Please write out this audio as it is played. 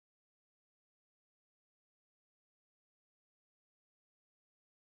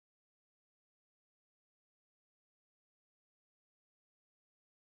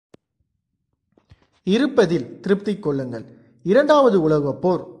இருப்பதில் திருப்தி கொள்ளுங்கள். இரண்டாவது உலகப்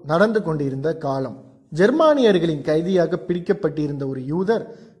போர் நடந்து கொண்டிருந்த காலம். ஜெர்மானியர்களின் கைதியாக பிடிக்கப்பட்டிருந்த ஒரு யூதர்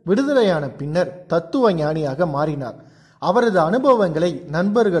விடுதலையான பின்னர் தத்துவ ஞானியாக மாறினார். அவரது அனுபவங்களை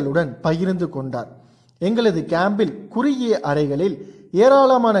நண்பர்களுடன் பகிர்ந்து கொண்டார். எங்களது கேம்பில் குறுகிய அறைகளில்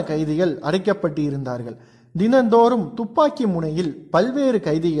ஏராளமான கைதிகள் அடைக்கப்பட்டிருந்தார்கள். தினந்தோறும் துப்பாக்கி முனையில் பல்வேறு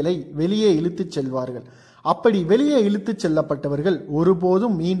கைதிகளை வெளியே இழுத்துச் செல்வார்கள். அப்படி வெளியே இழுத்துச் செல்லப்பட்டவர்கள்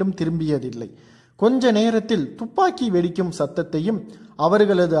ஒருபோதும் மீண்டும் திரும்பியதில்லை. கொஞ்ச நேரத்தில் துப்பாக்கி வெடிக்கும் சத்தத்தையும்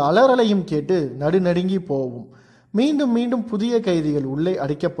அவர்களது அலறலையும் கேட்டு நடுநடுங்கி போவோம். மீண்டும் மீண்டும் புதிய கைதிகள் உள்ளே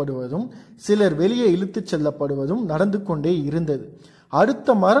அடைக்கப்படுவதும் சிலர் வெளியே இழுத்துச் செல்லப்படுவதும் நடந்து கொண்டே இருந்தது.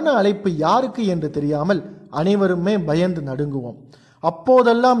 அடுத்த மரண அழைப்பு யாருக்கு என்று தெரியாமல் அனைவருமே பயந்து நடுங்குவோம்.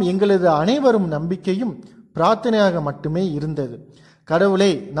 அப்போதெல்லாம் எங்களது அனைவரும் நம்பிக்கையும் பிரார்த்தனையாக மட்டுமே இருந்தது.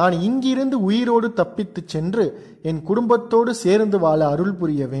 கடவுளே, நான் இங்கிருந்து உயிரோடு தப்பித்து சென்று என் குடும்பத்தோடு சேர்ந்து வாழ அருள்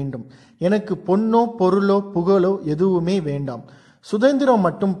புரிய வேண்டும். எனக்கு பொன்னோ பொருளோ புகழோ எதுவுமே வேண்டாம், சுதந்திரம்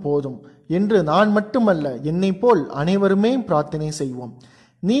மட்டும் போதும் என்று நான் மட்டுமல்ல, என்னை போல் அனைவருமே பிரார்த்தனை செய்வோம்.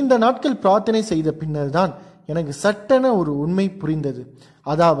 நீண்ட நாட்கள் பிரார்த்தனை செய்த பின்னர் தான் எனக்கு சட்டென ஒரு உண்மை புரிந்தது.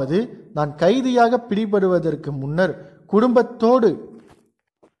 அதாவது, நான் கைதியாக பிடிபடுவதற்கு முன்னர் குடும்பத்தோடு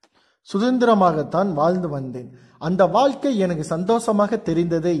சுதந்திரமாகத்தான் வாழ்ந்து வந்தேன். அந்த வாழ்க்கை எனக்கு சந்தோஷமாக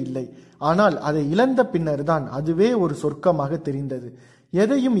தெரிந்ததே இல்லை. ஆனால் அதை இழந்த பின்னர் தான் அதுவே ஒரு சொர்க்கமாக தெரிந்தது.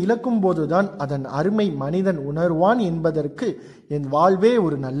 எதையும் இழக்கும் போதுதான் அதன் அருமை மனிதன் உணர்வான் என்பதற்கு என் வாழ்வே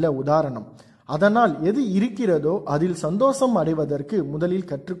ஒரு நல்ல உதாரணம். அதனால் எது இருக்கிறதோ அதில் சந்தோஷம் அடைவதற்கு முதலில்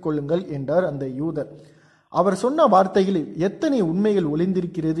கற்றுக்கொள்ளுங்கள் என்றார் அந்த யூதர். அவர் சொன்ன வார்த்தைகளில் எத்தனை உண்மைகள்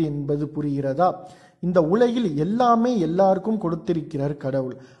ஒளிந்திருக்கிறது என்பது புரிகிறதா? இந்த உலகில் எல்லாமே எல்லாருக்கும் கொடுத்திருக்கிறார்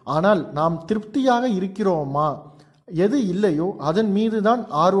கடவுள். ஆனால் நாம் திருப்தியாக இருக்கிறோமா? எது இல்லையோ அதன் மீதுதான்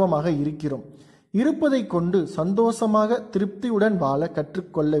ஆர்வமாக இருக்கிறோம். இருப்பதை கொண்டு சந்தோஷமாக திருப்தியுடன் வாழ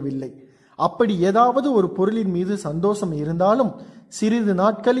கற்றுக்கொள்ளவில்லை. அப்படி ஏதாவது ஒரு பொருளின் மீது சந்தோஷம் இருந்தாலும் சிறிது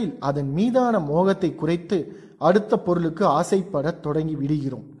நாட்களில் அதன் மீதான மோகத்தை குறைத்து அடுத்த பொருளுக்கு ஆசைப்பட தொடங்கி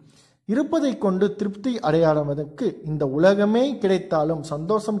விடுகிறோம். இருப்பதை கொண்டு திருப்தி அடையாடுவதற்கு இந்த உலகமே கிடைத்தாலும்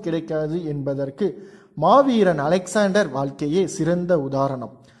சந்தோஷம் கிடைக்காது என்பதற்கு மாவீரன் அலெக்சாண்டர் வாழ்க்கையே சிறந்த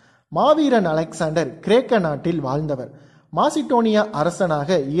உதாரணம். மாவீரன் அலெக்சாண்டர் கிரேக்க நாட்டில் வாழ்ந்தவர். மாசிடோனியா அரசனாக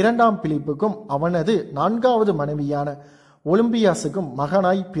 2ஆம் பிலிப்புக்கும் அவனது 4வது மனைவியான ஒலிம்பியாசுக்கும்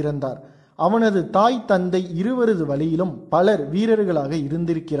மகனாய் பிறந்தார். அவனது தாய் தந்தை இருவரது வழியிலும் பலர் வீரர்களாக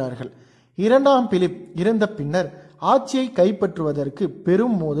இருந்திருக்கிறார்கள். 2ஆம் பிலிப் இறந்த பின்னர் ஆட்சியை கைப்பற்றுவதற்கு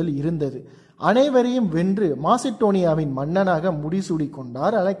பெரும் மோதல் இருந்தது. அனைவரையும் வென்று மாசிடோனியாவின் மன்னனாக முடிசூடி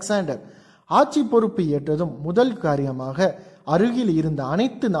கொண்டார் அலெக்சாண்டர். ஆட்சி பொறுப்பு ஏற்றதும் முதல் காரியமாக அருகில் இருந்த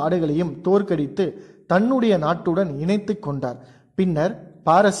அனைத்து நாடுகளையும் தோற்கடித்து தன்னுடைய நாட்டுடன் இணைத்து கொண்டார். பின்னர்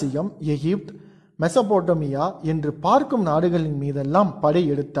பாரசீகம், எகிப்து, மெசபோட்டோமியா என்று பார்க்கும் நாடுகளின் மீதெல்லாம்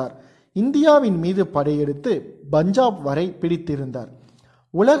படையெடுத்தார். இந்தியாவின் மீது படையெடுத்து பஞ்சாப் வரை பிடித்திருந்தார்.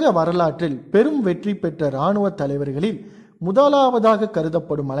 உலக வரலாற்றில் பெரும் வெற்றி பெற்ற இராணுவ தலைவர்களில் முதலாவதாக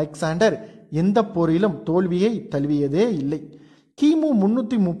கருதப்படும் அலெக்சாண்டர் எந்த போரிலும் தோல்வியை தழுவியதே இல்லை. கிமு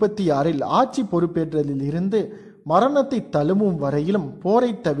 336 ஆட்சி பொறுப்பேற்றதில் இருந்து மரணத்தை தழுவும் வரையிலும்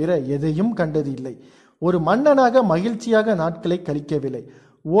போரை தவிர எதையும் கண்டதில்லை. ஒரு மன்னனாக மகிழ்ச்சியாக நாட்களை கழிக்கவில்லை.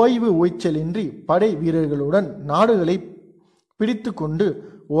 ஓய்வு ஓய்ச்சலின்றி படை வீரர்களுடன் நாடுகளை பிடித்து கொண்டு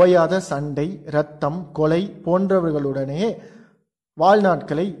ஓயாத சண்டை, இரத்தம், கொலை போன்றவர்களுடனே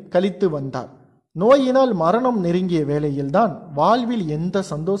வாழ்நாட்களை கழித்து வந்தார். நோயினால் மரணம் நெருங்கிய வேளையில்தான் வாழ்வில் எந்த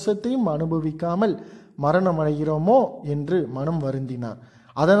சந்தோஷத்தையும் அனுபவிக்காமல் மரணமடைகிறோமோ என்று மனம் வருந்தினார்.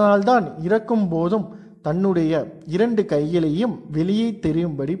 அதனால்தான் இறக்கும் போதும் தன்னுடைய 2 கைகளையும் வெளியே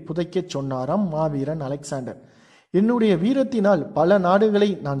தெரியும்படி புதைக்கச் சொன்னாராம் மாவீரன் அலெக்சாண்டர். என்னுடைய வீரத்தினால் பல நாடுகளை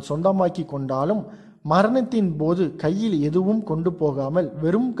நான் சொந்தமாக்கி கொண்டாலும் மரணத்தின் போது கையில் எதுவும் கொண்டு போகாமல்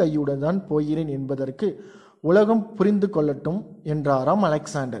வெறும் கையுடன் தான் போகிறேன் என்பதற்கு உலகம் புரிந்து கொள்ளட்டும் என்றாராம்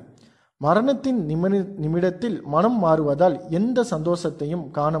அலெக்சாண்டர். மரணத்தின் நிமிடத்தில் மனம் மாறுவதால் எந்த சந்தோஷத்தையும்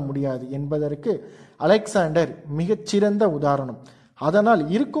காண முடியாது என்பதற்கு அலெக்சாண்டர் மிகச்சிறந்த உதாரணம். அதனால்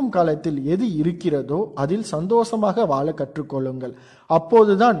இருக்கும் காலத்தில் எது இருக்கிறதோ அதில் சந்தோஷமாக வாழ கற்றுக்கொள்ளுங்கள்.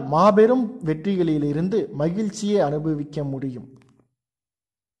 அப்போதுதான் மாபெரும் வெற்றிகளிலிருந்து மகிழ்ச்சியை அனுபவிக்க முடியும்.